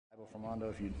Armando,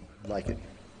 if you'd like it.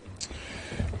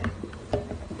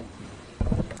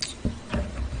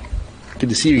 Good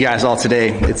to see you guys all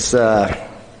today. It's the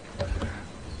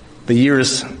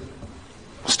year's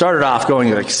started off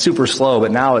going like super slow,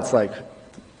 but now it's like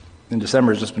in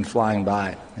December it's just been flying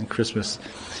by, and Christmas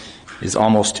is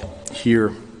almost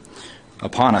here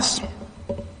upon us.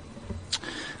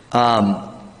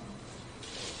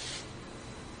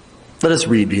 Let us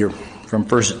read here from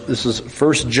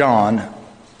First John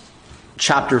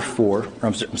chapter 1,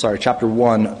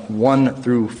 1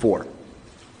 through 4.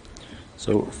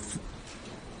 So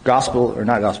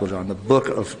the book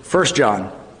of First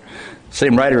John,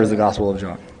 same writer as the Gospel of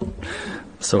John.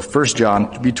 So First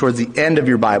John, to be towards the end of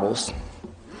your Bibles,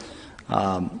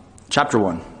 chapter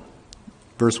 1,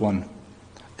 verse 1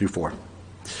 through 4.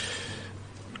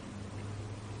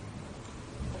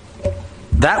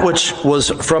 That which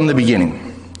was from the beginning,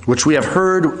 which we have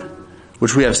heard,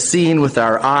 which we have seen with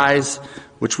our eyes,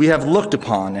 which we have looked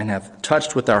upon and have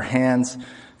touched with our hands,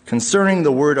 concerning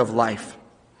the word of life.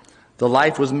 The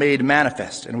life was made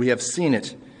manifest, and we have seen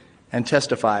it and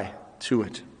testify to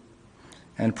it,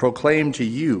 and proclaim to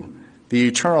you the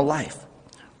eternal life,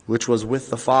 which was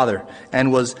with the Father,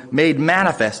 and was made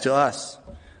manifest to us.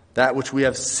 That which we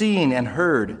have seen and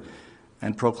heard,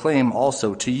 and proclaim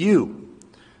also to you,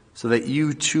 so that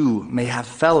you too may have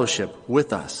fellowship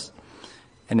with us.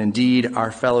 And indeed,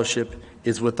 our fellowship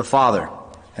is with the Father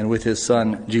and with his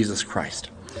Son, Jesus Christ.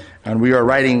 And we are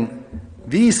writing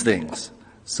these things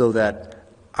so that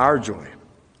our joy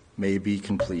may be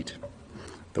complete.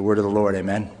 The word of the Lord,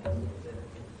 amen.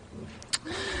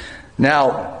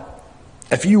 Now,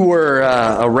 if you were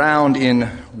around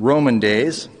in Roman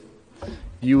days,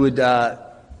 you would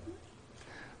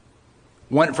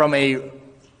went from a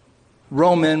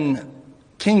Roman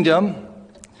kingdom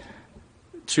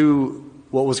to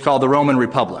what was called the Roman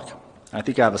Republic. I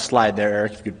think I have a slide there,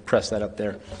 Eric, if you could press that up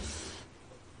there.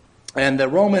 And the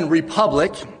Roman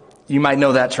Republic, you might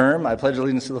know that term. I pledge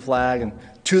allegiance to the flag and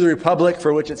to the republic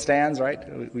for which it stands,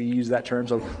 right? We use that term.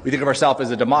 So we think of ourselves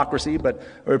as a democracy, but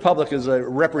a republic is a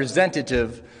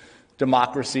representative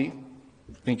democracy.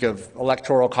 Think of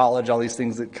electoral college, all these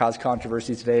things that cause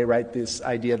controversy today, right? This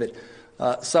idea that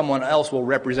someone else will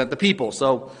represent the people.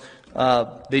 So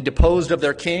they deposed of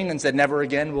their king and said, never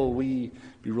again will we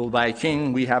be ruled by a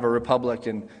king. We have a republic,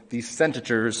 and these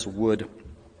senators would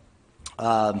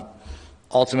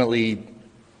ultimately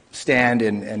stand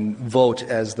and vote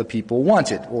as the people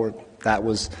wanted, or that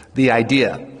was the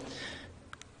idea.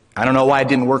 I don't know why it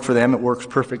didn't work for them. It works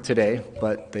perfect today,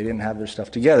 but they didn't have their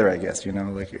stuff together, I guess. You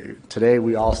know, like today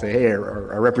we all say, hey,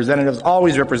 our representatives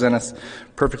always represent us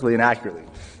perfectly and accurately.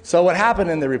 So what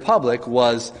happened in the Republic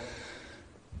was,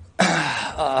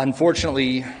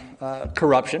 unfortunately,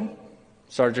 corruption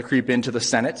started to creep into the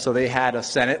Senate. So they had a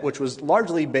Senate which was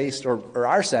largely based, or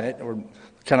our Senate, or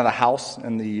kind of the House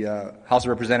and the House of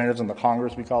Representatives and the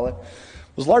Congress, we call it,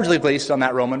 was largely based on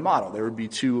that Roman model. There would be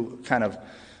two kind of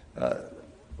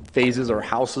phases or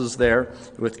houses there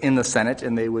within the Senate,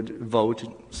 and they would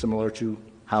vote similar to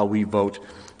how we vote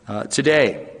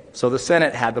today. So the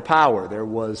Senate had the power. There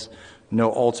was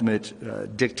no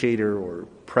ultimate dictator or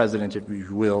president, if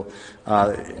you will,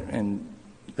 and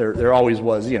there always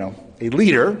was, a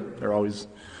leader. There always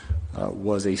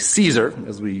was a Caesar,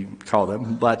 as we call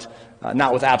them, but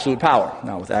not with absolute power,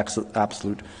 not with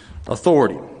absolute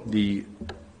authority. The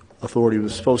authority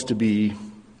was supposed to be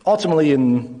ultimately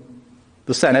in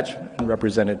the Senate and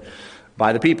represented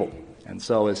by the people. And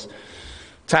so as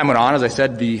time went on, as I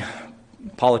said, the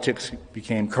politics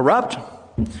became corrupt.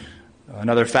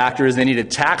 Another factor is they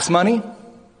needed tax money,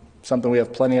 something we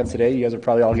have plenty of today. You guys are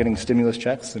probably all getting stimulus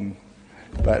checks,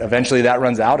 but eventually that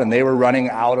runs out, and they were running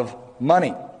out of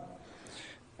money.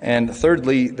 And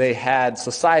thirdly, they had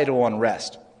societal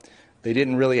unrest. They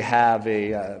didn't really have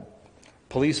a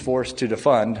police force to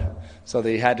defund, so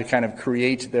they had to kind of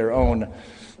create their own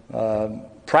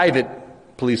private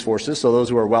police forces. So those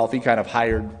who were wealthy kind of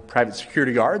hired private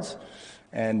security guards,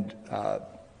 and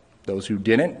those who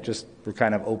didn't just were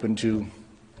kind of open to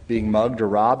being mugged or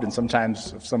robbed. And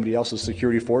sometimes if somebody else's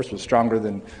security force was stronger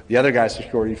than the other guy's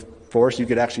security force, you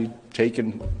could actually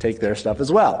take their stuff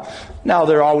as well. Now,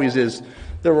 there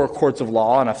were courts of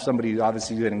law, and if somebody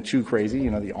obviously getting too crazy,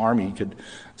 the army could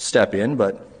step in,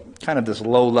 but kind of this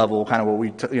low level, kind of what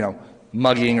we,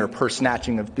 mugging or purse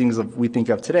snatching of things that we think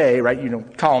of today,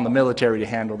 right? Call on the military to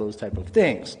handle those type of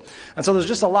things. And so there's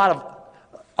just a lot of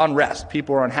unrest.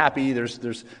 People are unhappy.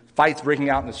 There's fights breaking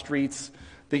out in the streets.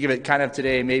 Think of it kind of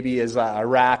today maybe as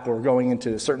Iraq or going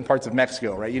into certain parts of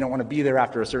Mexico, right? You don't want to be there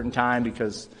after a certain time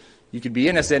because you could be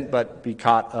innocent but be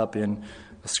caught up in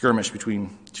a skirmish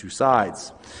between two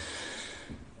sides.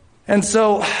 And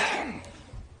so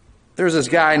there's this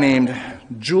guy named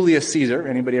Julius Caesar.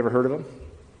 Anybody ever heard of him?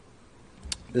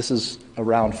 This is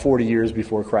around 40 years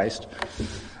before Christ.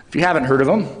 If you haven't heard of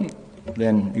him,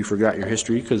 then you forgot your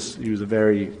history, because he was a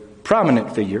very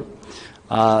prominent figure.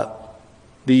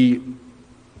 The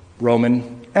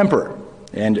Roman emperor,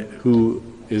 and who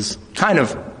is kind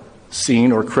of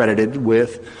seen or credited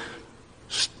with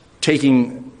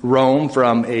taking Rome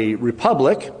from a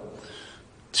republic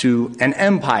to an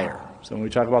empire. So when we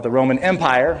talk about the Roman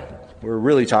Empire, we're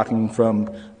really talking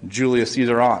from Julius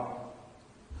Caesar on.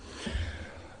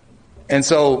 And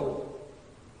so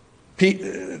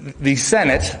the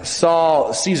Senate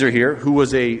saw Caesar here, who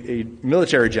was a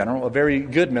military general, a very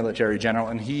good military general,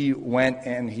 and he went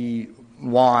and he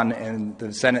won, and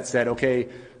the Senate said, okay,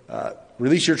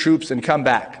 release your troops and come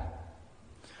back.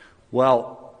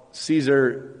 Well,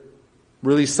 Caesar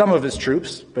released some of his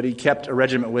troops, but he kept a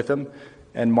regiment with him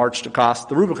and marched across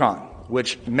the Rubicon,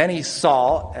 which many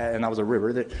saw, and that was a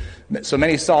river, so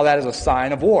many saw that as a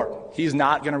sign of war. He's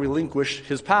not going to relinquish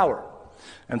his power.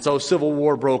 And so civil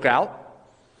war broke out,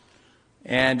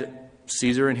 and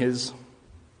Caesar and his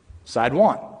side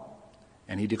won,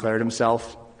 and he declared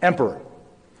himself emperor.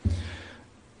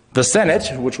 The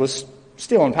Senate, which was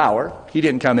still in power, he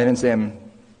didn't come in and say, I'm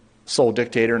sole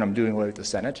dictator and I'm doing away with the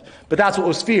Senate, but that's what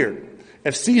was feared.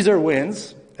 If Caesar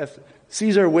wins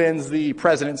the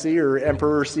presidency or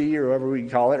emperorcy or whatever we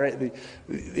call it, right?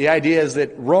 The idea is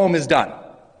that Rome is done.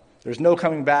 There's no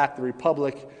coming back. The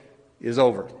republic is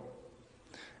over.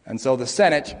 And so the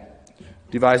Senate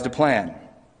devised a plan.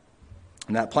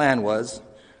 And that plan was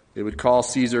they would call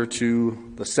Caesar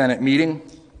to the Senate meeting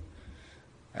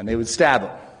and they would stab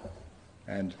him.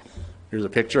 And here's a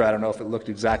picture. I don't know if it looked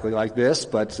exactly like this,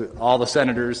 but all the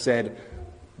senators said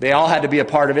they all had to be a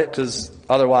part of it, because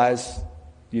otherwise,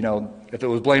 if it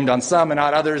was blamed on some and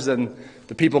not others, then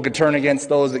the people could turn against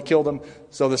those that killed him.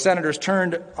 So the senators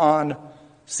turned on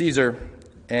Caesar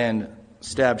and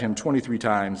stabbed him 23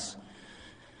 times,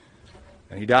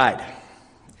 and he died.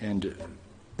 And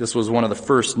this was one of the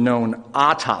first known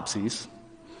autopsies,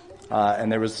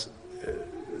 and there was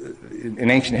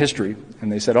in ancient history,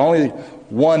 and they said only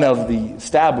one of the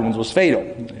stab wounds was fatal,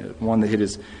 one that hit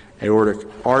his aortic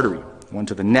artery, one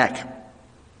to the neck.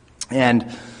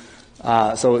 And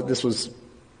so this was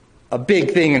a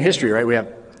big thing in history, right? We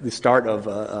have the start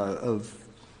of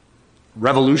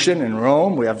revolution in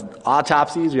Rome. We have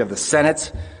autopsies. We have the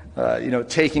Senate,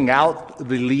 taking out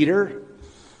the leader.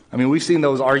 I mean, we've seen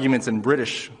those arguments in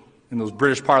those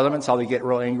British parliaments, how they get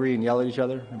real angry and yell at each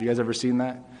other. Have you guys ever seen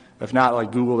that? If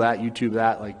not, Google that, YouTube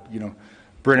that,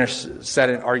 British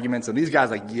Senate arguments, and these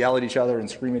guys yell at each other and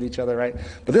scream at each other, right?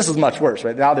 But this is much worse,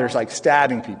 right? Now there's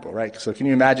stabbing people, right? So can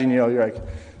you imagine, you're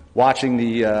watching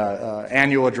the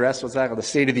annual address, what's that called, the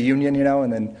State of the Union,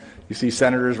 and then you see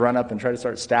senators run up and try to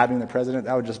start stabbing the president.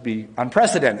 That would just be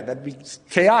unprecedented. That'd be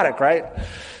chaotic, right?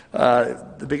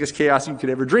 The biggest chaos you could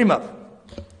ever dream of.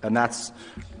 And that's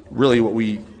really what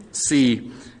we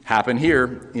see happen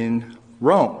here in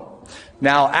Rome.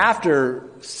 Now, after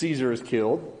Caesar is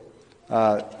killed,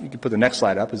 you can put the next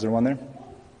slide up. Is there one there?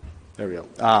 There we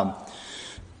go.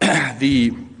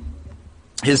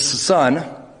 His son,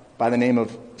 by the name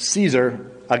of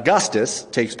Caesar Augustus,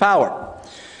 takes power.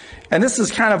 And this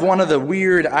is kind of one of the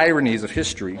weird ironies of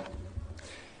history,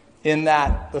 in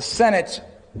that the Senate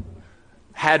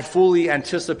had fully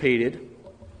anticipated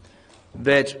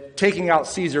that taking out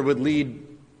Caesar would lead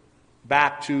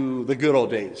back to the good old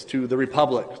days, to the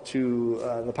republic, to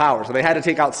the power. So they had to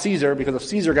take out Caesar, because if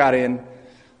Caesar got in,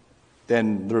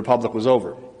 then the republic was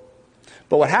over.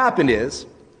 But what happened is,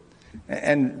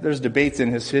 and there's debates in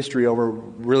his history over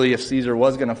really if Caesar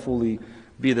was going to fully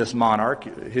be this monarch.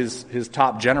 His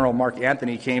top general, Mark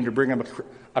Antony, came to bring him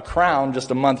a crown just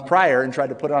a month prior and tried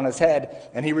to put it on his head,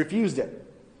 and he refused it.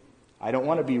 I don't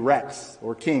want to be Rex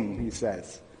or king, he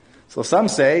says. So some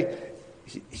say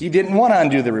he didn't want to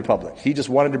undo the republic. He just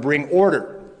wanted to bring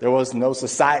order. There was no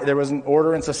society. There wasn't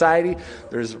order in society.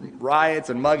 There's riots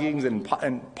and muggings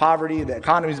and poverty. The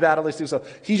economy's bad, all these things. So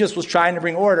he just was trying to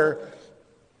bring order,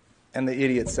 and the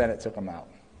idiot Senate took him out.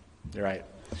 You're right.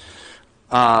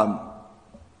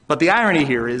 But the irony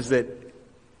here is that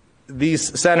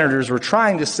these senators were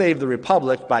trying to save the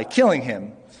republic by killing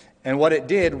him, and what it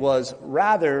did was,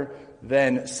 rather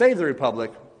than save the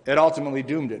republic, it ultimately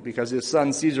doomed it, because his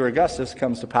son Caesar Augustus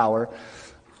comes to power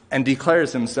and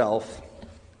declares himself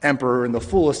emperor in the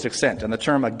fullest extent. And the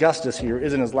term Augustus here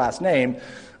isn't his last name.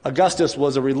 Augustus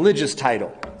was a religious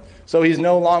title. So he's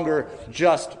no longer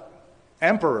just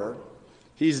emperor.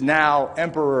 He's now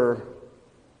emperor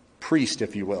priest,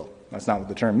 if you will. That's not what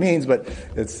the term means, but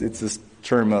it's this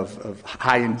term of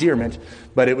high endearment,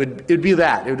 but it'd be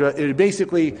that. It would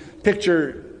basically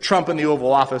picture Trump in the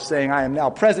Oval Office saying, "I am now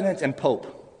president and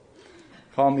pope.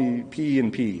 Call me P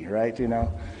and P," right?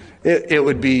 It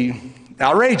would be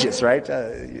outrageous, right?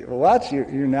 What?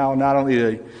 You're now not only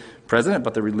the president,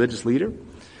 but the religious leader.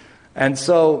 And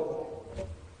so,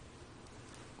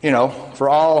 for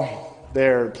all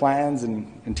their plans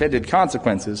and intended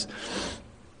consequences,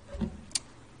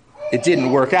 it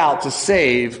didn't work out to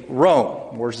save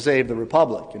Rome or save the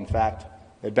Republic. In fact,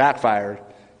 it backfired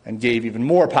and gave even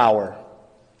more power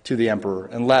to the emperor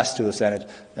and less to the Senate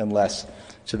and less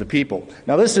to the people.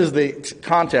 Now, this is the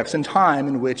context and time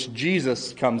in which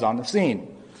Jesus comes on the scene.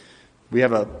 We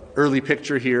have an early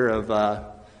picture here of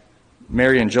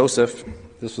Mary and Joseph.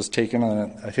 This was taken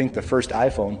on, I think, the first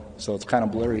iPhone, so it's kind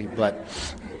of blurry. But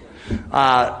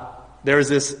there's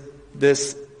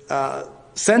this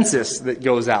census that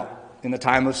goes out in the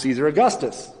time of Caesar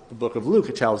Augustus. The book of Luke,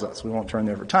 it tells us. We won't turn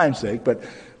there for time's sake, but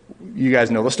you guys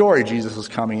know the story. Jesus is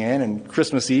coming in, and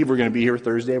Christmas Eve, we're going to be here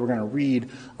Thursday. We're going to read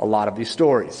a lot of these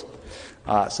stories.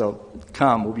 So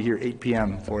we'll be here 8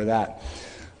 p.m. for that.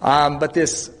 But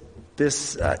this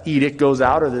edict goes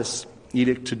out, or this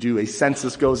edict to do a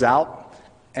census goes out.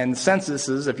 And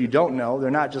censuses, if you don't know, they're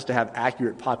not just to have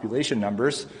accurate population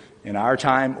numbers in our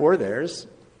time or theirs.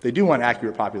 They do want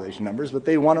accurate population numbers, but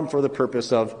they want them for the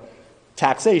purpose of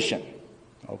taxation.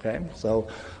 Okay, so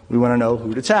we want to know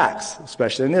who to tax,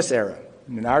 especially in this era.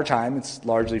 In our time, it's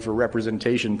largely for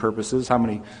representation purposes, how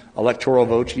many electoral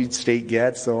votes each state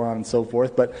gets, so on and so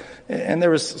forth. And there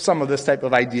was some of this type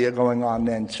of idea going on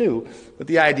then too. But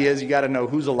the idea is you got to know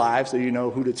who's alive, so you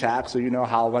know who to tax, so you know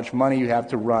how much money you have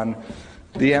to run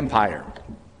the empire.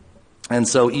 And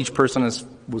so each person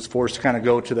was forced to kind of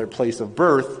go to their place of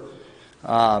birth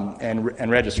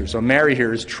and register. So Mary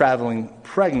here is traveling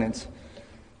pregnant,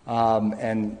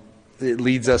 and it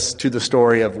leads us to the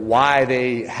story of why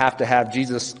they have to have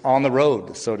Jesus on the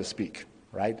road, so to speak,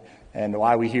 right? And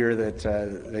why we hear that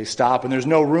they stop and there's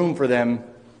no room for them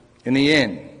in the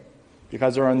inn,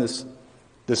 because they're on this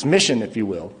mission, if you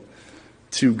will,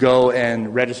 to go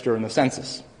and register in the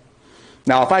census.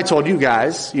 Now, if I told you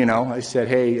guys, I said,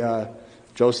 "Hey,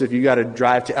 Joseph, you got to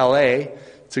drive to L.A.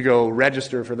 to go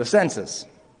register for the census."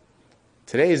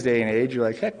 Today's day and age, you're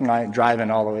like, "Heck, I ain't driving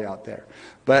all the way out there."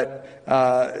 But,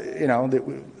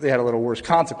 they had a little worse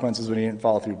consequences when you didn't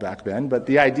follow through back then. But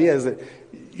the idea is that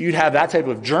you'd have that type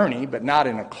of journey, but not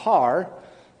in a car,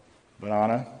 but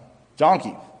on a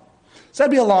donkey. So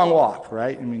that'd be a long walk,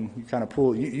 right? I mean, you kind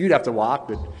of you'd have to walk,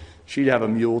 but she'd have a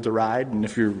mule to ride. And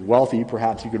if you're wealthy,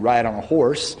 perhaps you could ride on a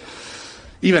horse.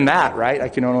 Even that, right? I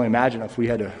can only imagine if we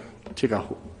had to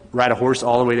ride a horse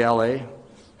all the way to L.A.,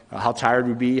 how tired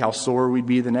we'd be, how sore we'd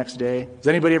be the next day. Has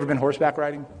anybody ever been horseback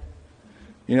riding?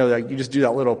 Like you just do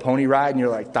that little pony ride and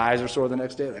your thighs are sore the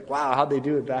next day. Like, wow, how'd they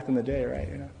do it back in the day, right?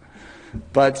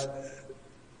 But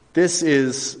this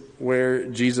is where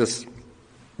Jesus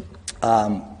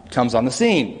comes on the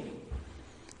scene.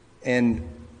 And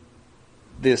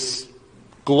this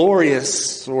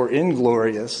glorious or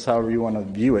inglorious, however you want to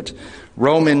view it,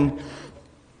 Roman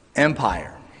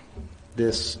Empire.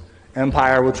 This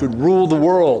empire which would rule the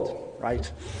world, right?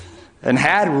 And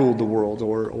had ruled the world,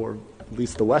 or at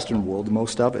least the Western world,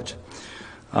 most of it.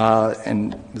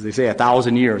 And as they say,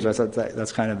 1,000 years.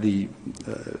 That's kind of the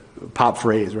pop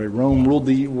phrase, right? Rome ruled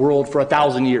the world for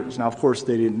 1,000 years. Now, of course,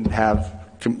 they didn't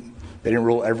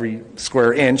rule every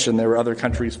square inch, and there were other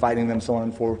countries fighting them, so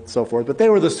on and so forth. But they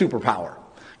were the superpower,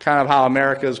 kind of how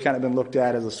America has kind of been looked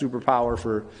at as a superpower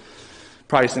for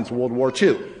probably since World War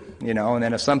II. And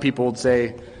then if some people would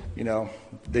say,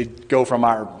 they'd go from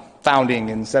our founding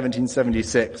in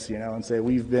 1776, and say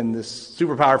we've been this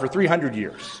superpower for 300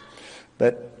 years.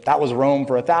 But that was Rome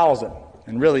for 1,000.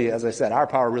 And really, as I said, our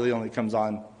power really only comes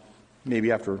on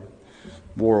maybe after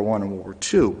World War I and World War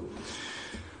II.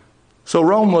 So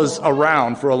Rome was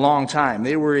around for a long time.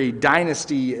 They were a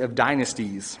dynasty of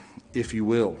dynasties, if you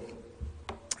will.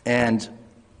 And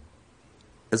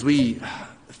as we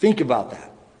think about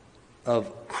that,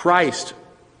 of Christ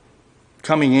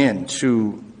coming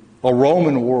into a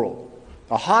Roman world,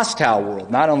 a hostile world,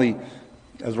 not only,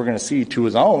 as we're going to see, to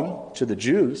his own, to the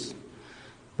Jews,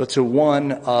 but to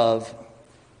one of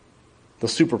the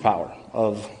superpower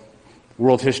of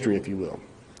world history, if you will,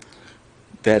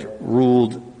 that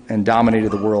ruled and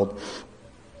dominated the world.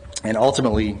 And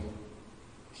ultimately,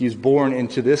 he was born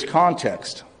into this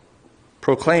context,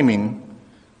 proclaiming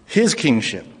his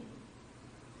kingship,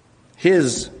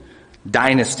 his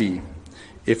dynasty,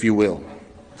 if you will.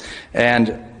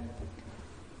 And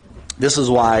this is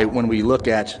why when we look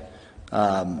at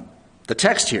the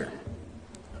text here,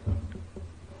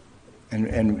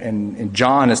 And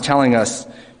John is telling us,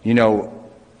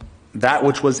 that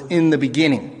which was in the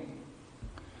beginning.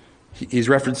 He's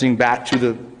referencing back to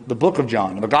the book of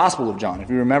John, the Gospel of John. If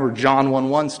you remember, John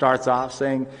 1:1 starts off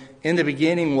saying, in the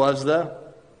beginning was the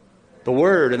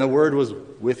Word, and the Word was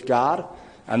with God,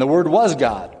 and the Word was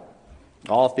God.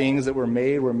 All things that were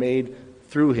made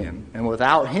through him. And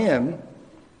without him,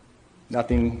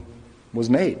 nothing was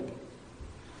made.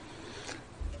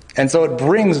 And so it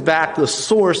brings back the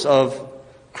source of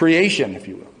creation, if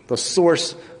you will, the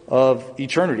source of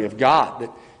eternity, of God.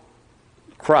 That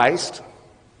Christ,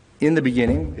 in the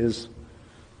beginning, is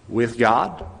with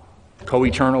God,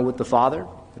 co-eternal with the Father.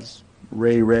 As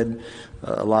Ray read,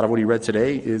 a lot of what he read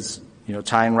today is,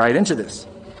 tying right into this.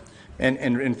 And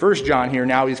in 1 John here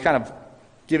now, he's kind of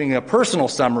giving a personal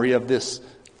summary of this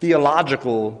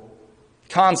theological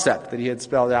concept that he had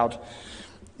spelled out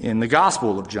in the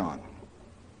Gospel of John.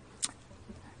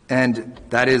 And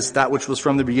that is that which was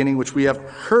from the beginning, which we have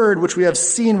heard, which we have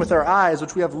seen with our eyes,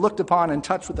 which we have looked upon and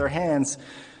touched with our hands,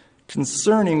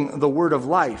 concerning the word of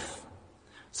life.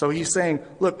 So he's saying,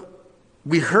 look,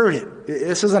 we heard it.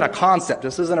 This isn't a concept.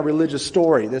 This isn't a religious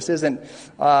story. This isn't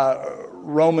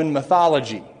Roman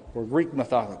mythology or Greek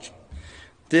mythology.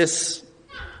 This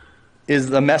is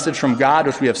the message from God,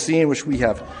 which we have seen, which we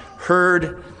have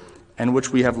heard, and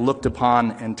which we have looked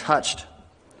upon and touched.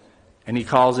 And he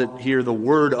calls it here the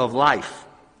word of life.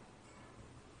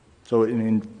 So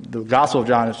in the Gospel of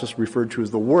John, it's just referred to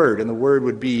as the word. And the word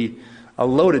would be a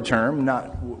loaded term.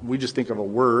 We just think of a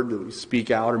word that we speak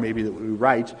out or maybe that we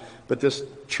write. But this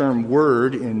term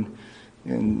word in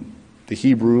the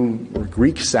Hebrew or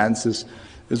Greek sense is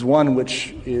one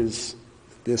which is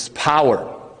this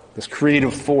power, this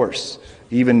creative force.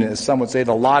 Even as some would say,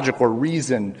 the logic or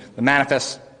reason,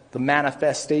 the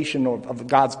manifestation of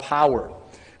God's power.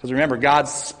 Because remember, God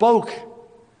spoke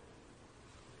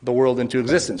the world into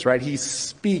existence, right? He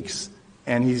speaks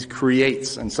and he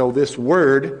creates. And so this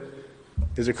word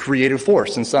is a creative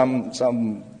force. And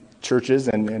some churches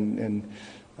and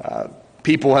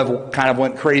people have kind of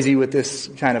went crazy with this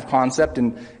kind of concept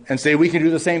and say we can do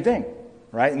the same thing,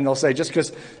 right? And they'll say just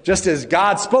as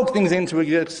God spoke things into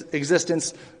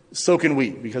existence, so can we,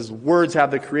 because words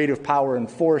have the creative power and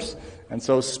force. And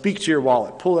so speak to your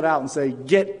wallet, pull it out and say,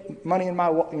 get money in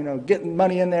my, get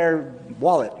money in there,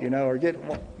 wallet, or get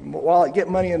wallet, get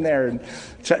money in there, and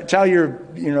tell your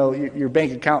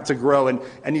bank account to grow,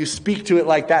 and you speak to it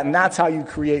like that, and that's how you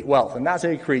create wealth, and that's how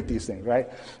you create these things, right?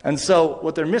 And so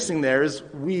what they're missing there is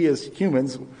we as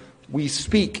humans, we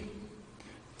speak,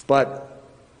 but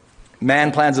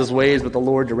man plans his ways, but the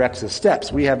Lord directs his steps.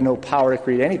 We have no power to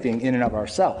create anything in and of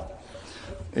ourselves.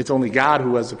 It's only God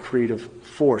who has a creative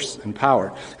force and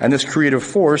power. And this creative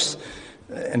force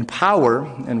and power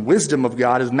and wisdom of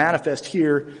God is manifest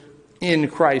here in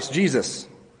Christ Jesus.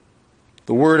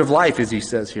 The word of life, as he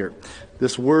says here.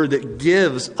 This word that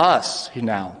gives us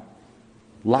now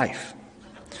life.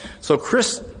 So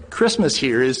Christmas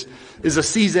here is a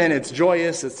season. It's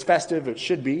joyous. It's festive. It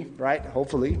should be, right?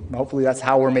 Hopefully that's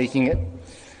how we're making it.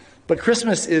 But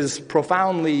Christmas is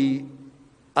profoundly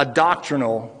a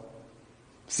doctrinal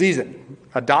season,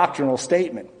 a doctrinal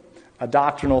statement, a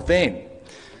doctrinal theme.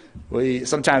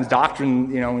 Sometimes doctrine,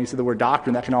 when you say the word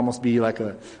doctrine, that can almost be like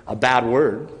a bad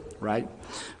word, right?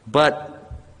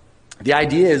 But the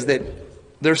idea is that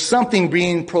there's something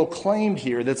being proclaimed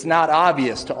here that's not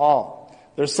obvious to all.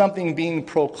 There's something being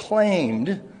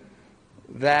proclaimed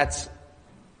that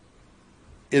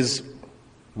is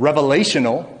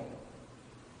revelational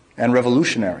and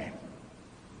revolutionary.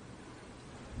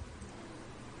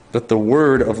 That the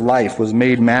word of life was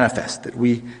made manifest, that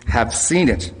we have seen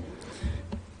it.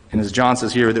 And as John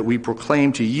says here, that we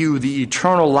proclaim to you the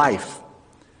eternal life.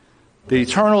 The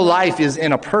eternal life is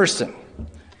in a person.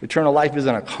 Eternal life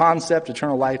isn't a concept.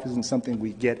 Eternal life isn't something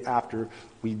we get after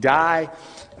we die.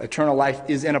 Eternal life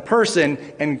is in a person,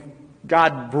 and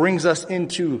God brings us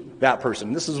into that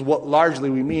person. This is what largely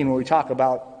we mean when we talk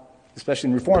about,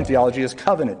 especially in Reformed theology, is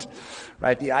covenant,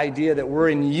 right? The idea that we're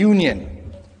in union.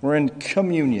 We're in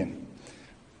communion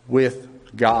with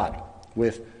God,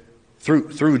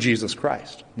 through Jesus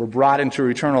Christ. We're brought into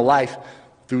eternal life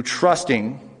through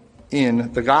trusting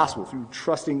in the gospel, through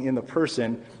trusting in the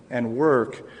person and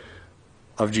work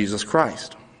of Jesus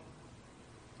Christ.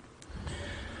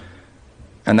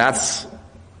 And that's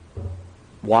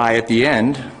why at the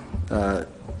end,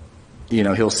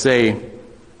 he'll say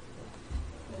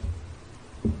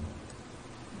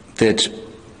that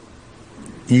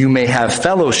you may have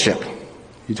fellowship.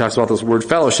 He talks about this word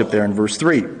fellowship there in verse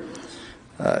 3.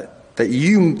 That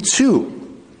you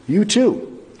too,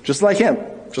 just like him,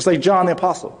 just like John the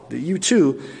Apostle, that you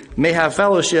too may have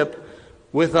fellowship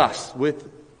with us, with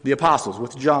the apostles,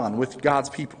 with John, with God's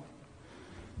people.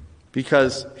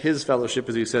 Because his fellowship,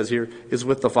 as he says here, is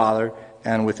with the Father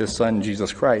and with his Son,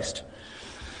 Jesus Christ.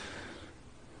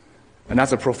 And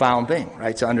that's a profound thing,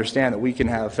 right? To understand that we can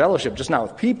have fellowship, just not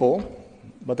with people,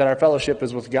 but that our fellowship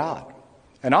is with God.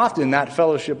 And often that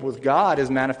fellowship with God is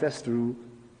manifest through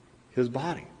his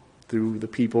body, through the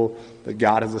people that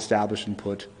God has established and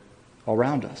put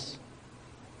around us.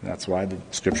 And that's why the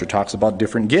Scripture talks about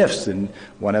different gifts, and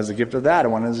one has a gift of that,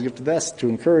 and one has a gift of this, to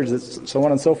encourage this, so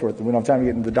on and so forth. And we don't have time to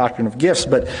get into the doctrine of gifts,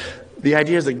 but the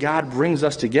idea is that God brings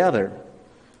us together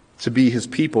to be his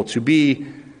people, to be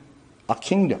a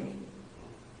kingdom.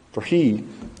 For he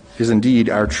is indeed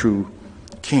our true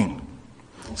king.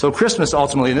 So Christmas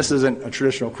ultimately, and this isn't a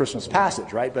traditional Christmas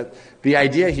passage, right? But the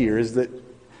idea here is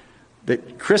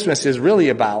that Christmas is really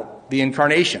about the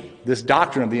incarnation, this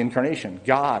doctrine of the incarnation.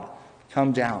 God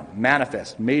come down,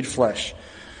 manifest, made flesh,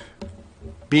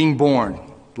 being born,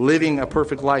 living a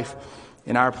perfect life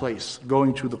in our place,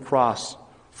 going to the cross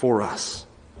for us.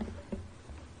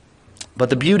 But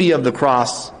the beauty of the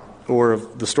cross, or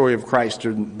of the story of Christ,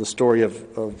 or the story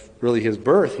of really his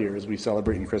birth here as we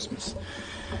celebrate in Christmas,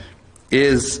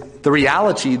 is the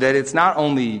reality that it's not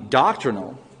only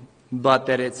doctrinal, but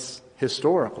that it's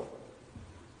historical.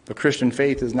 The Christian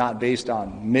faith is not based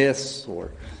on myths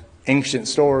or ancient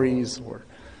stories or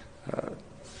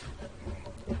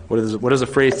what is a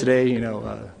phrase today?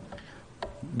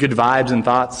 Good vibes and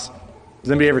thoughts. Has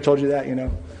anybody ever told you that?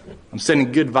 I'm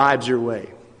sending good vibes your way.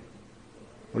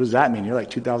 What does that mean? You're like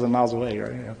 2,000 miles away,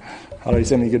 right? How do you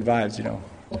send me good vibes?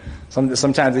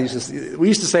 Sometimes we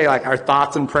used to say like our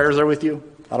thoughts and prayers are with you.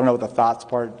 I don't know what the thoughts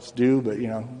parts do, but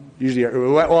usually,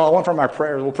 one from our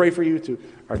prayers, we'll pray for you. To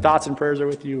our thoughts and prayers are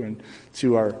with you, and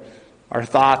to our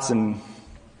thoughts and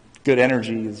good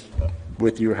energy is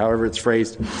with you, however it's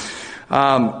phrased.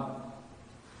 So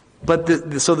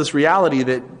this reality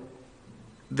that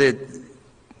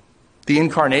the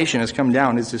incarnation has come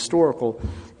down is historical,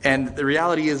 and the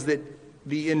reality is that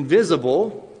the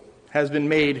invisible has been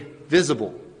made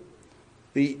visible.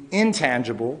 The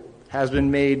intangible has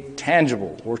been made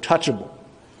tangible or touchable.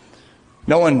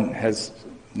 No one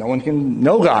can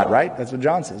know God, right? That's what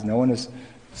John says. No one has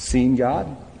seen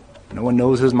God. No one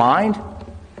knows his mind,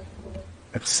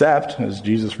 except, as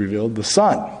Jesus revealed, the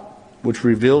Son, which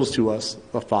reveals to us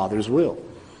the Father's will.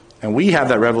 And we have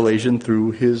that revelation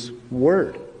through his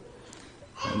Word.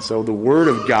 And so the Word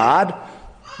of God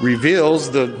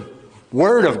reveals the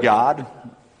Word of God,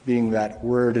 being that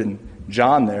word in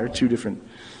John there, two different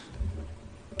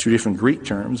Greek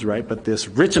terms, right? But this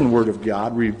written Word of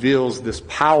God reveals this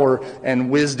power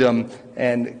and wisdom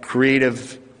and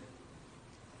creative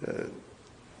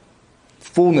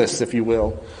fullness, if you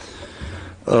will,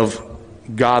 of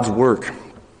God's work.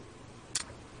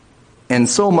 And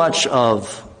so much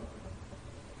of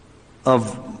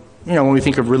when we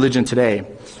think of religion today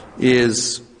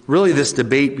is really this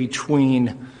debate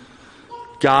between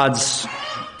God's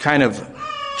kind of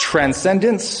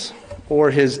transcendence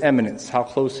or his eminence, how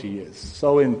close he is.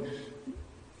 So in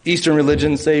Eastern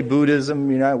religions, say Buddhism,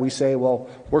 we say, well,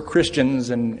 we're Christians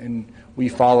and we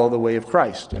follow the way of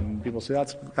Christ. And people say,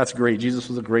 that's great. Jesus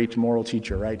was a great moral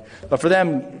teacher, right? But for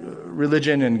them,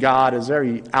 religion and God is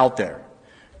very out there.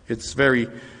 It's very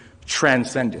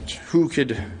transcendent.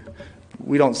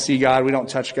 We don't see God, we don't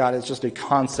touch God. It's just a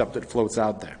concept that floats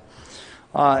out there.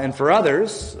 And for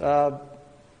others,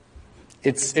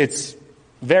 it's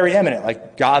very eminent.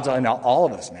 Like God's in all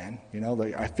of us, man.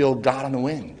 I feel God on the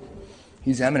wind.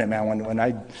 He's eminent, man. When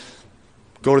I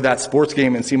go to that sports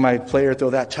game and see my player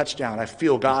throw that touchdown, I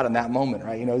feel God in that moment,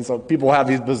 right? So people have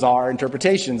these bizarre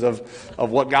interpretations of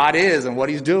what God is and what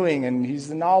he's doing, and he's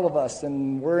in all of us,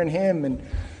 and we're in him,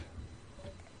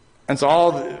 and so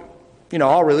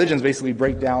all religions basically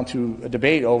break down to a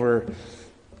debate over,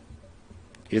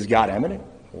 is God eminent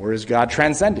or is God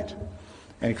transcendent?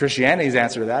 And Christianity's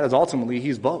answer to that is ultimately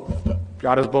he's both.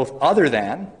 God is both other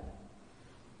than,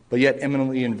 but yet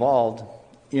eminently involved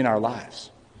in our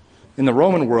lives. In the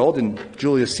Roman world, in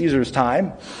Julius Caesar's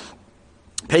time,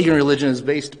 pagan religion is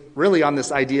based really on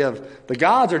this idea of the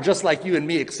gods are just like you and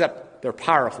me, except they're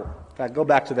powerful. In fact, go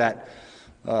back to that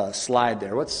slide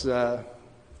there. What's on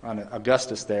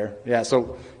Augustus there? We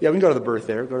can go to the birth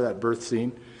there. Go to that birth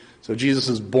scene. So Jesus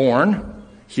is born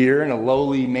here in a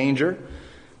lowly manger.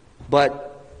 But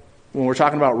when we're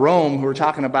talking about Rome, we're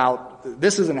talking about,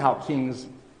 this isn't how kings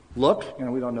look.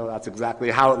 We don't know that's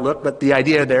exactly how it looked, but the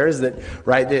idea there is that,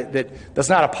 right, that's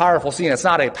not a powerful scene. It's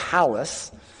not a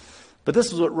palace. But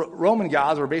this is what Roman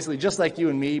gods were basically just like you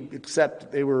and me,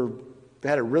 except they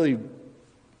had a really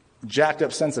jacked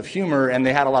up sense of humor and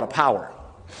they had a lot of power.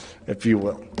 if you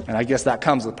will. And I guess that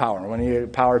comes with power. When you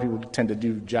have power, people tend to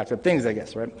do jacked up things, I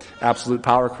guess, right? Absolute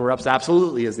power corrupts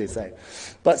absolutely, as they say.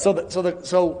 But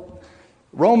so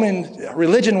Roman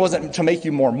religion wasn't to make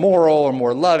you more moral or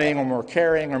more loving or more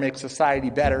caring or make society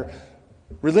better.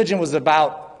 Religion was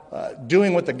about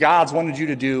doing what the gods wanted you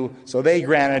to do, so they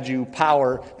granted you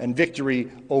power and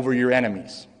victory over your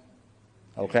enemies.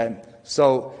 Okay?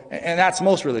 So, and that's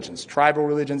most religions, tribal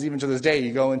religions, even to this day.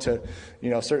 You go into,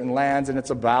 certain lands, and it's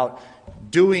about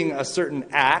doing a certain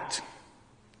act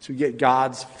to get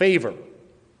God's favor.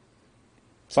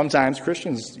 Sometimes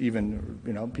Christians, even,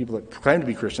 people that claim to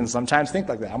be Christians, sometimes think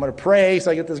like that. I'm going to pray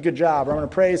so I get this good job, or I'm going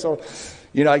to pray so,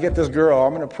 I get this girl, or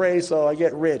I'm going to pray so I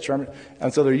get rich. And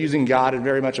so they're using God in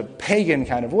very much a pagan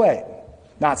kind of way.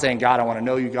 Not saying, God, I want to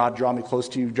know you. God, draw me close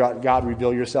to you. God,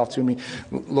 reveal yourself to me.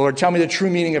 Lord, tell me the true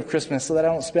meaning of Christmas so that I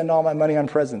don't spend all my money on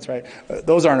presents, right?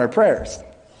 Those aren't our prayers.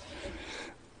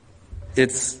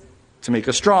 It's to make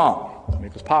us strong, to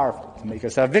make us powerful, to make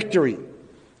us have victory,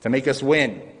 to make us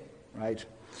win, right?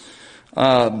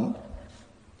 And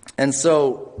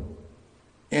so,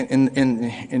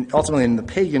 ultimately in the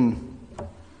pagan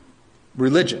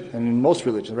religion, and in most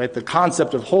religions, right, the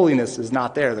concept of holiness is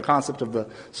not there. The concept of the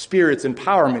Spirit's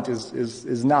empowerment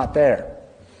is not there.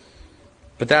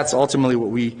 But that's ultimately what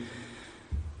we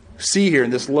see here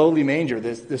in this lowly manger,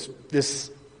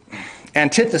 this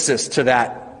antithesis to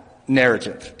that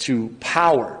narrative, to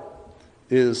power,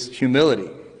 is humility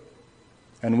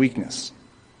and weakness.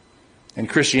 And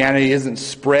Christianity isn't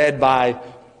spread by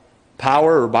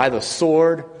power or by the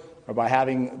sword or by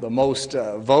having the most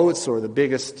votes or the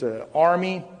biggest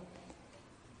army.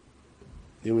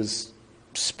 It was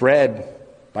spread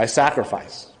by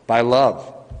sacrifice, by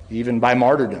love, even by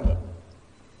martyrdom.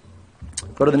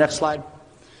 Go to the next slide.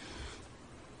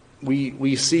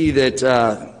 We see that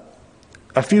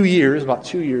a few years, about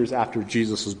 2 years after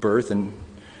Jesus' birth, and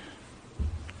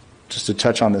just to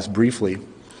touch on this briefly,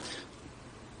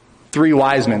 3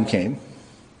 wise men came.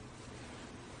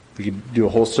 We could do a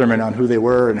whole sermon on who they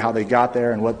were and how they got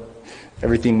there and what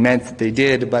everything meant that they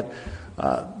did, but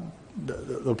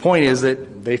the point is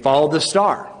that they followed the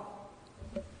star.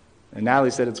 And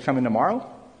Natalie said it's coming tomorrow.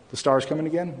 The star's coming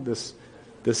again, this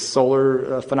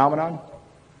solar phenomenon.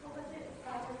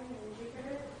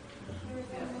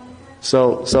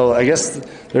 So I guess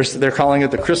they're calling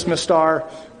it the Christmas star,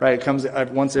 right? It comes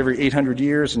once every 800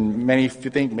 years, and many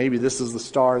think maybe this is the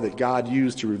star that God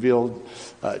used to reveal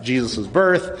Jesus'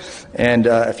 birth. And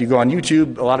if you go on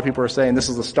YouTube, a lot of people are saying this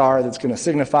is the star that's going to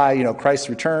signify, Christ's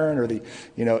return or the,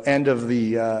 end of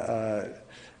the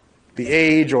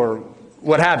age or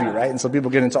what have you, right? And so people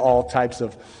get into all types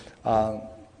of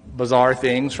bizarre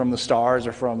things from the stars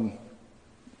or from,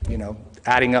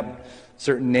 adding up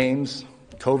certain names.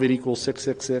 COVID equals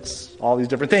 666, all these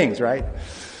different things, right?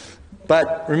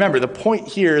 But remember, the point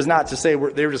here is not to say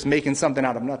they were just making something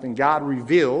out of nothing. God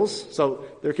reveals, so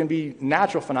there can be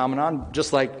natural phenomenon,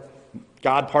 just like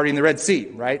God parting the Red Sea,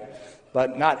 right?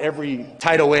 But not every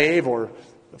tidal wave or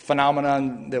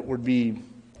phenomenon that would be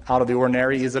out of the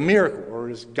ordinary is a miracle or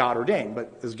is God ordained.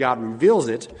 But as God reveals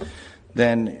it,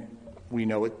 then we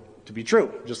know it to be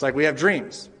true. Just like we have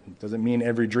dreams. It doesn't mean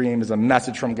every dream is a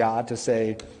message from God to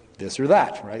say this or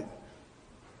that, right?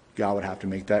 God would have to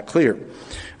make that clear.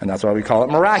 And that's why we call it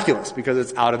miraculous, because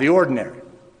it's out of the ordinary.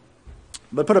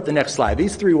 But put up the next slide.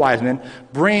 These 3 wise men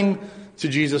bring to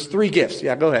Jesus 3 gifts.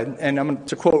 Yeah, go ahead. And I'm going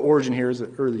to quote Origen here as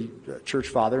an early church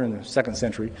father in the 2nd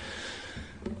century.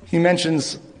 He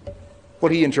mentions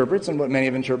what he interprets and what many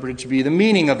have interpreted to be the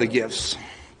meaning of the gifts.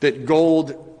 That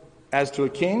gold as to a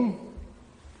king,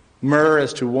 myrrh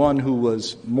as to one who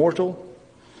was mortal,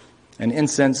 and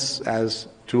incense as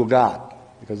to a god.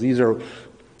 Because these are,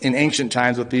 in ancient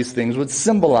times, what these things would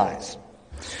symbolize.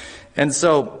 And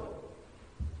so,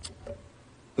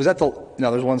 was that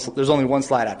there's only one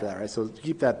slide after that, right? So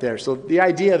keep that there. So the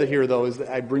idea that here, though, is that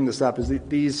I bring this up, is that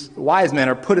these wise men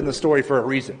are put in the story for a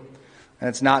reason. And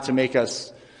it's not to make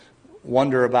us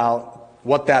wonder about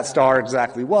what that star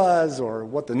exactly was, or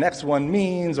what the next one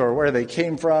means, or where they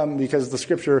came from, because the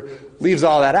scripture leaves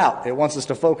all that out. It wants us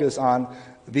to focus on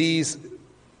these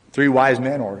 3 wise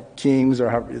men, or kings, or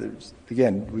however,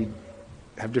 again, we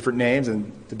have different names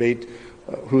and debate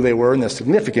who they were and their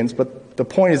significance, but the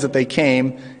point is that they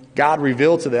came, God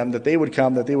revealed to them that they would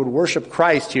come, that they would worship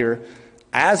Christ here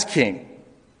as king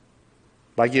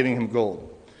by giving him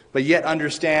gold, but yet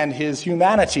understand his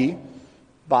humanity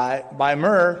by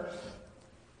myrrh,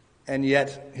 and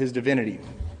yet his divinity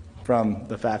from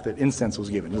the fact that incense was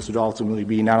given. This would ultimately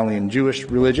be not only in Jewish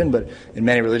religion, but in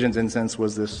many religions, incense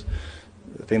was this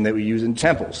thing that we use in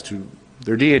temples to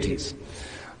their deities.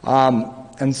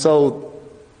 And so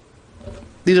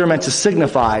These are meant to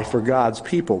signify for God's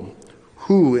people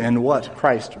who and what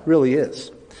Christ really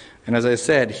is. And as I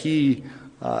said, he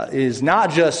is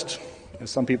not just, as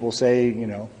some people say,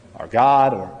 our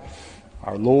God or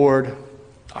our Lord,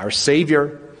 our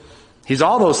Savior. He's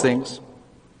all those things,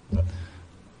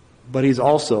 but he's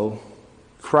also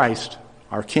Christ,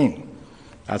 our King.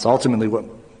 That's ultimately what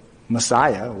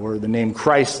Messiah, or the name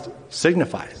Christ,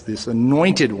 signifies, this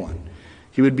anointed one.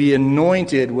 He would be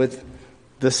anointed with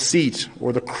the seat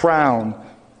or the crown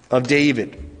of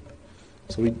David.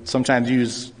 So we sometimes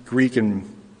use Greek and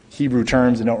Hebrew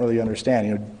terms and don't really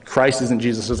understand. Christ isn't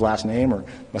Jesus' last name, or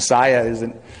Messiah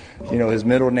isn't, his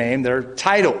middle name. They're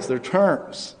titles, they're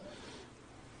terms.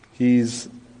 He's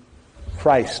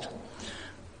Christ,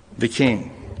 the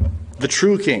King, the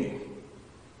true King,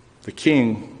 the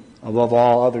King above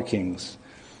all other kings,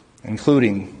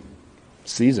 including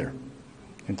Caesar,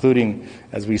 including,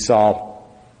 as we saw,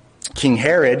 King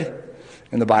Herod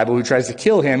in the Bible, who tries to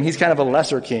kill him. He's kind of a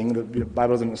lesser king. The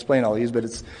Bible doesn't explain all these, but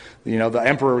it's, the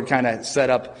emperor would kind of set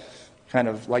up kind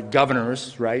of like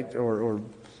governors, right, or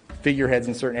figureheads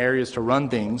in certain areas to run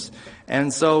things.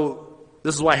 And so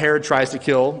this is why Herod tries to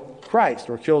kill Christ,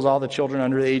 or kills all the children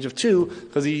under the age of 2,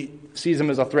 because he sees him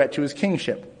as a threat to his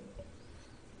kingship.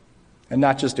 And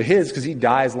not just to his, because he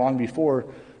dies long before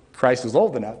Christ is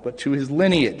old enough, but to his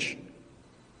lineage.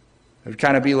 It would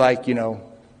kind of be like,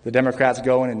 the Democrats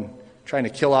going and trying to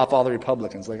kill off all the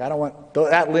Republicans. Like, I don't want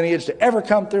that lineage to ever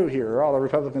come through here, or all the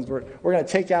Republicans. We're going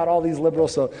to take out all these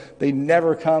liberals so they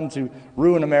never come to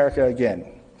ruin America again.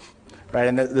 Right?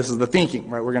 And this is the thinking,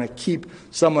 right? We're going to keep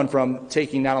someone from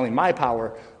taking not only my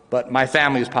power, but my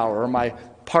family's power, or my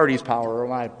party's power, or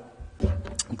my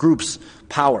group's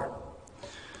power.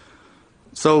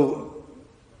 So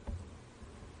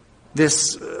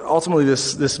this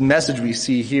message we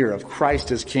see here of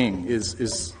Christ as King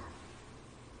is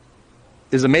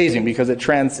amazing, because it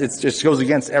just goes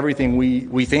against everything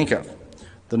we think of,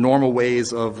 the normal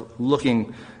ways of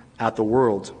looking at the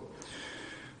world.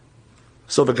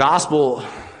 So the gospel,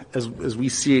 as we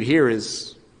see it here,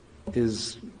 is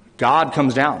God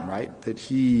comes down, right? That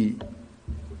he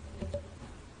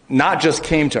not just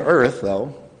came to earth,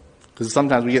 though, because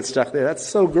sometimes we get stuck there. That's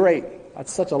so great.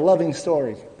 That's such a loving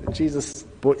story that Jesus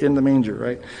put in the manger,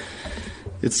 right?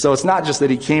 It's not just that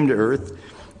he came to earth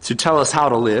to tell us how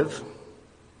to live,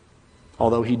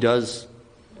 although he does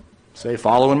say,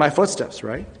 follow in my footsteps,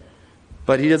 right?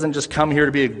 But he doesn't just come here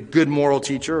to be a good moral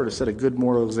teacher or to set a good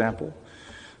moral example.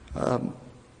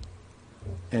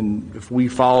 And if we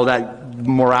follow that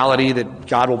morality, that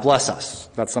God will bless us.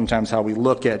 That's sometimes how we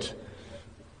look at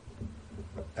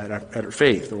our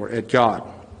faith or at God.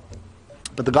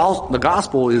 But the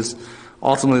gospel is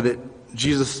ultimately that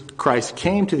Jesus Christ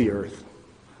came to the earth,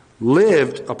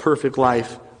 lived a perfect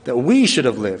life that we should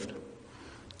have lived,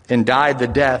 and died the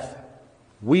death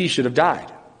we should have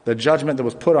died. The judgment that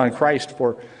was put on Christ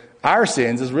for our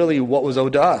sins is really what was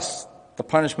owed to us. The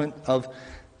punishment of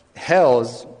hell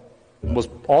was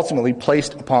ultimately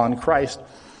placed upon Christ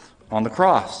on the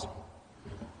cross.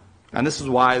 And this is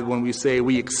why when we say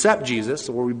we accept Jesus,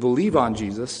 or we believe on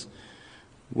Jesus,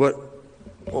 what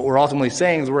we're ultimately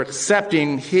saying is we're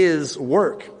accepting his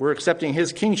work. We're accepting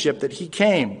his kingship, that he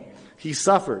came, he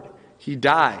suffered, he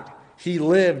died, he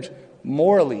lived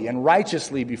morally and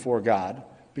righteously before God,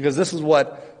 because this is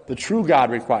what the true God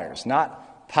requires.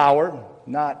 Not power,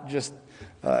 not just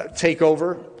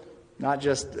takeover, not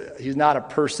just, he's not a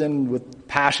person with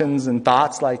passions and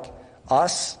thoughts like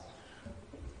us.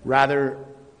 Rather,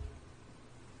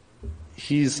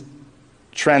 he's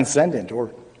transcendent,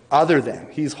 or other than.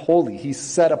 He's holy. He's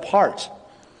set apart.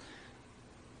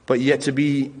 But yet to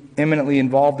be imminently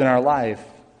involved in our life,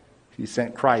 he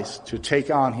sent Christ to take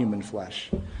on human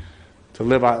flesh, to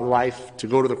live our life, to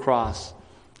go to the cross,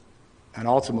 and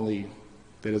ultimately,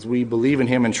 that as we believe in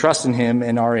him and trust in him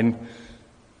and are in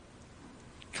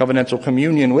covenantal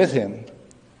communion with him,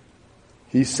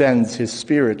 he sends his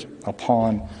Spirit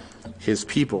upon his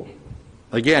people.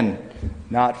 Again,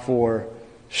 not for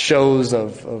shows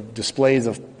of displays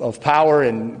of power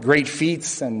and great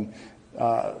feats and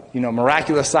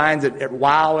miraculous signs that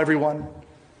wow everyone,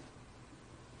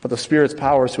 but the Spirit's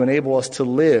power is to enable us to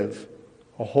live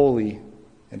a holy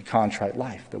and contrite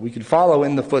life, that we could follow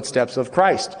in the footsteps of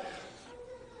Christ.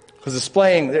 Because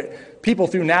displaying, people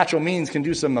through natural means can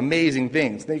do some amazing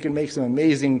things. They can make some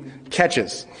amazing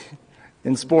catches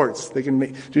in sports. They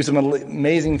can do some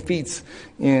amazing feats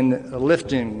in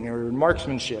lifting or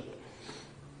marksmanship.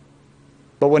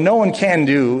 But what no one can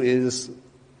do is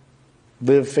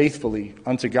live faithfully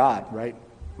unto God, right?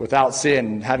 Without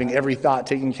sin, having every thought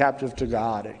taken captive to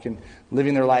God,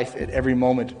 living their life at every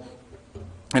moment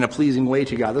in a pleasing way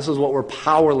to God. This is what we're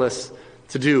powerless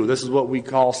to do. This is what we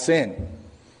call sin.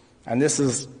 And this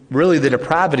is really the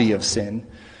depravity of sin,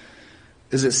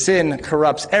 is that sin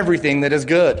corrupts everything that is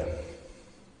good.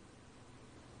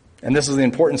 And this is the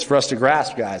importance for us to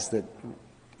grasp, guys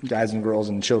and girls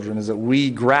and children, is that we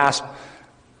grasp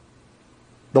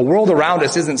the world around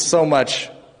us isn't so much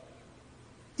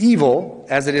evil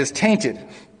as it is tainted.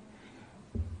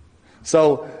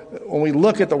 So when we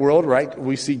look at the world, right,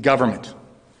 we see government.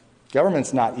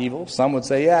 Government's not evil. Some would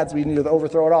say, yeah, we need to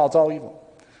overthrow it all. It's all evil.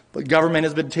 But government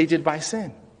has been tainted by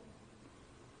sin.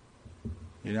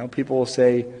 You know, people will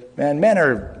say, man, men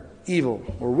are evil,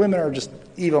 or women are just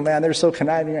evil, man. They're so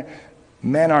conniving.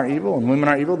 Men aren't evil and women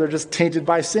aren't evil. They're just tainted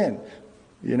by sin.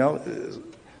 You know,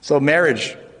 so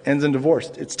marriage ends in divorce.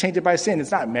 It's tainted by sin.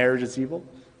 It's not marriage, it's evil.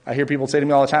 I hear people say to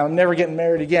me all the time, I'm never getting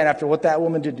married again after what that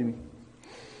woman did to me.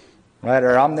 Right?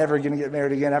 Or I'm never going to get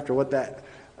married again after what that...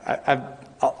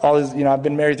 I've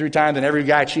been married 3 times and every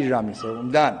guy cheated on me, so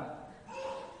I'm done.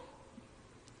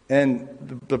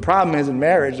 And the problem is in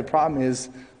marriage, the problem is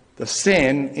the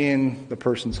sin in the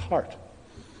person's heart.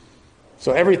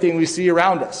 So everything we see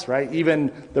around us, right?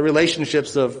 Even the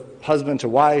relationships of husband to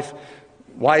wife,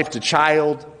 wife to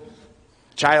child,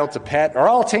 child to pet, are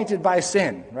all tainted by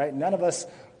sin, right? None of us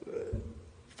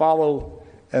follow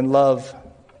and love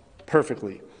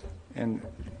perfectly and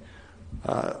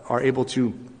are able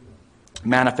to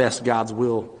manifest God's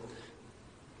will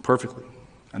perfectly.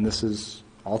 And this is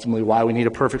ultimately why we need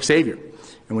a perfect Savior.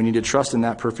 And we need to trust in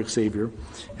that perfect Savior.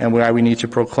 And why we need to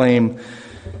proclaim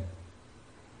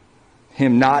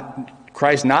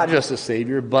Christ not just as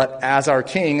Savior, but as our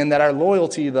King. And that our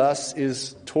loyalty thus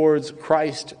is towards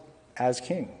Christ as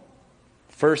King.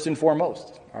 First and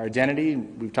foremost. Our identity,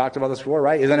 we've talked about this before,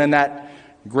 right? Isn't in that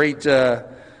great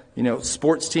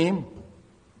sports team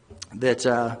that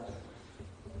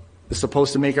is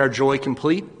supposed to make our joy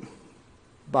complete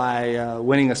by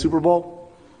winning a Super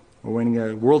Bowl or winning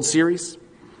a World Series.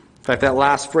 In fact, that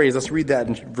last phrase, let's read that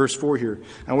in verse 4 here.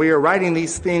 And we are writing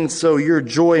these things so your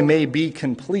joy may be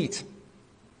complete.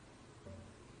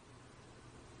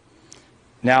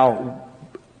 Now,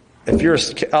 if you're a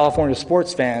California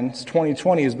sports fan,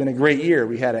 2020 has been a great year.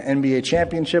 We had an NBA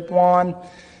championship won.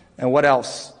 And what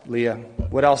else, Leah?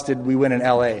 What else did we win in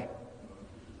LA?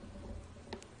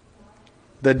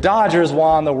 The Dodgers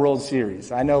won the World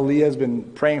Series. I know Leah's been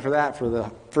praying for that for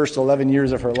the first 11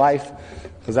 years of her life,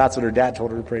 because that's what her dad told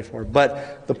her to pray for.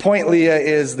 But the point, Leah,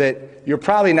 is that you're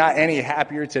probably not any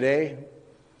happier today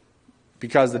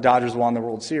because the Dodgers won the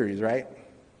World Series, right?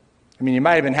 I mean, you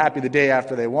might have been happy the day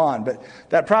after they won, but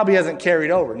that probably hasn't carried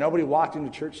over. Nobody walked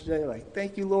into church today like,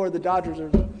 thank you, Lord, the Dodgers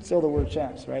are still the world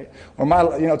champs, right? Or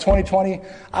 2020,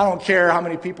 I don't care how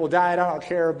many people died. I don't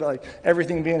care about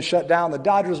everything being shut down. The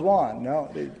Dodgers won.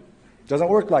 No, it doesn't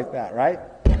work like that, right?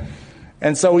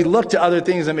 And so we look to other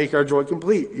things that make our joy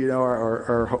complete.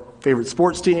 Our favorite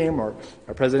sports team, or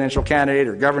our presidential candidate,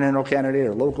 or governmental candidate,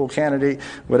 or local candidate,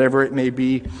 whatever it may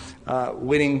be,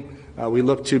 winning. We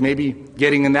look to maybe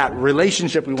getting in that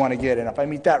relationship we want to get in. If I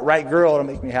meet that right girl, it'll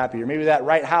make me happy. Or maybe that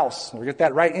right house, or get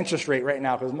that right interest rate right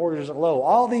now because mortgages are low.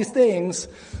 All these things,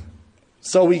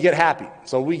 so we get happy,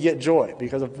 so we get joy.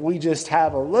 Because if we just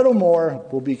have a little more,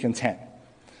 we'll be content.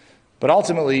 But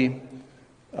ultimately,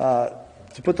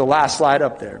 to put the last slide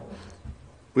up there,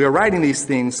 we are writing these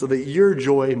things so that your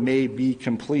joy may be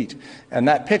complete. And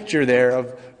that picture there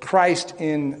of Christ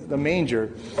in the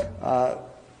manger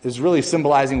is really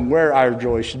symbolizing where our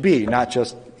joy should be, not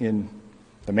just in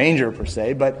the manger per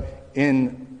se, but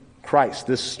in Christ.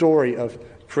 This story of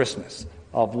Christmas,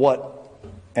 of what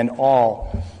and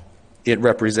all it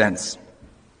represents.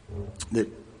 That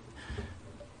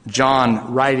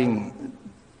John, writing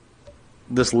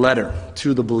this letter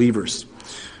to the believers,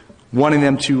 wanting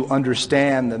them to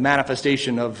understand the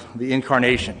manifestation of the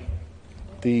incarnation,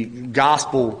 the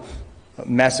gospel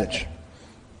message,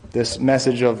 this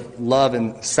message of love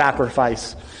and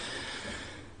sacrifice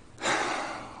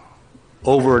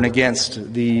over and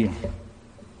against the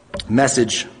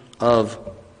message of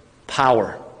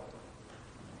power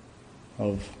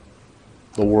of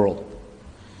the world.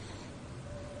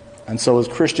 And so as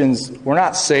Christians, we're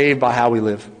not saved by how we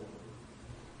live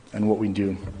and what we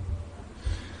do.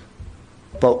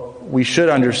 But we should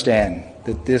understand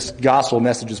that this gospel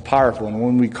message is powerful. And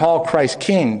when we call Christ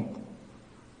King,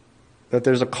 that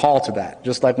there's a call to that.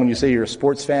 Just like when you say you're a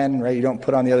sports fan, right? You don't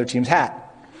put on the other team's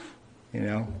hat.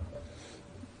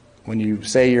 When you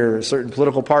say you're a certain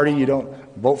political party, you don't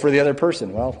vote for the other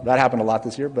person. Well, that happened a lot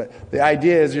this year. But the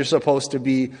idea is you're supposed to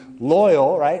be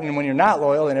loyal, right? And when you're not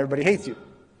loyal, then everybody hates you.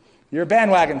 You're a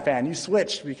bandwagon fan. You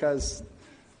switched because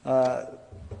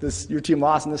your team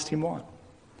lost and this team won.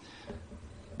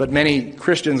 But many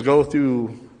Christians go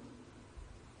through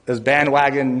as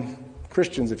bandwagon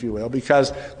Christians, if you will,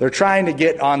 because they're trying to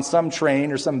get on some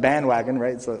train or some bandwagon,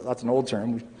 right? So that's an old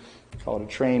term. We call it a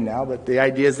train now. But the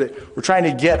idea is that we're trying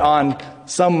to get on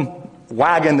some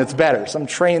wagon that's better, some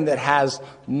train that has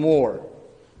more.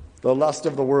 The lust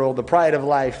of the world, the pride of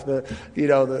life,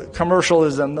 the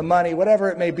commercialism, the money, whatever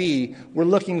it may be, we're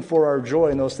looking for our joy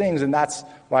in those things. And that's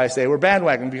why I say we're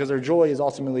bandwagon, because our joy is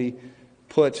ultimately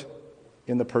put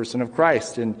in the person of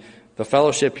Christ. And the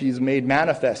fellowship he's made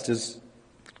manifest is,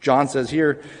 John says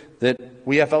here, that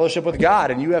we have fellowship with God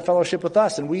and you have fellowship with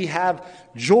us. And we have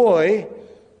joy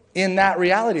in that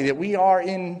reality, that we are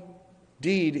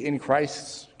indeed in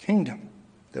Christ's kingdom,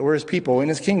 that we're his people in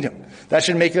his kingdom. That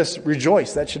should make us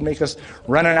rejoice. That should make us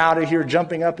running out of here,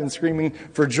 jumping up and screaming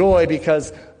for joy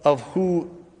because of who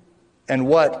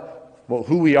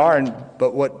we are,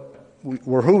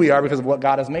 we're who we are because of what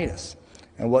God has made us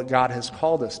and what God has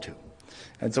called us to.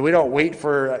 And so we don't wait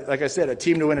for, like I said, a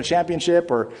team to win a championship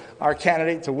or our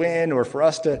candidate to win or for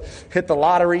us to hit the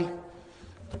lottery.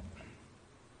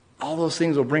 All those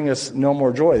things will bring us no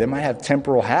more joy. They might have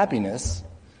temporal happiness,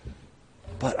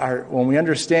 but when we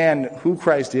understand who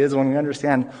Christ is, when we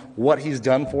understand what he's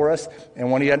done for us,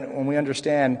 and when we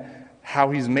understand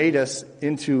how he's made us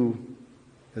into,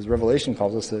 as Revelation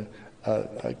calls us,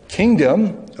 a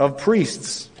kingdom of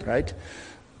priests, right?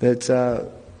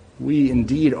 That we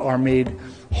indeed are made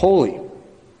holy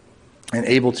and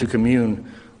able to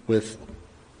commune with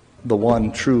the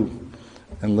one true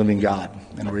and living God.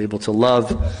 And we're able to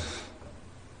love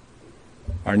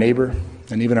our neighbor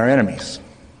and even our enemies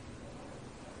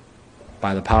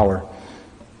by the power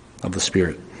of the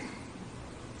Spirit.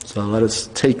 So let us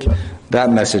take that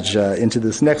message into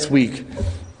this next week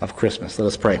of Christmas. Let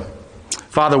us pray.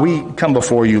 Father, we come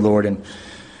before you, Lord, and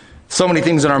so many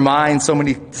things in our minds, so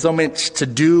much to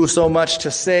do, so much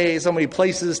to say, so many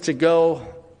places to go,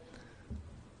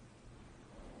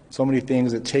 so many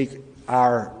things that take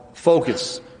our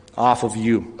focus off of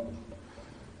you.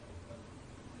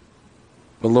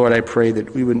 But Lord, I pray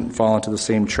that we wouldn't fall into the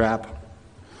same trap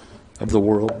of the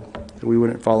world, that we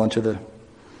wouldn't fall into the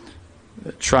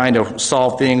trying to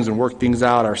solve things and work things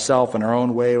out ourselves in our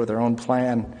own way with our own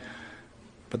plan,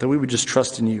 but that we would just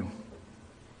trust in you.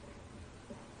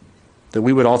 That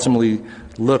we would ultimately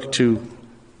look to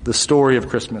the story of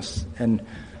Christmas and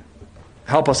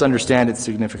help us understand its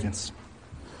significance.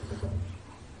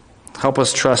 Help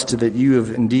us trust that you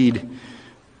have indeed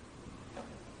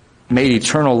made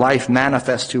eternal life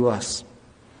manifest to us,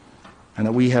 and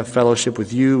that we have fellowship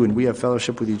with you and we have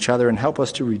fellowship with each other, and help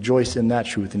us to rejoice in that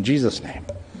truth. In Jesus' name,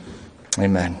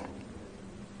 amen.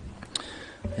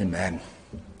 Amen.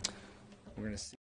 We're going to see.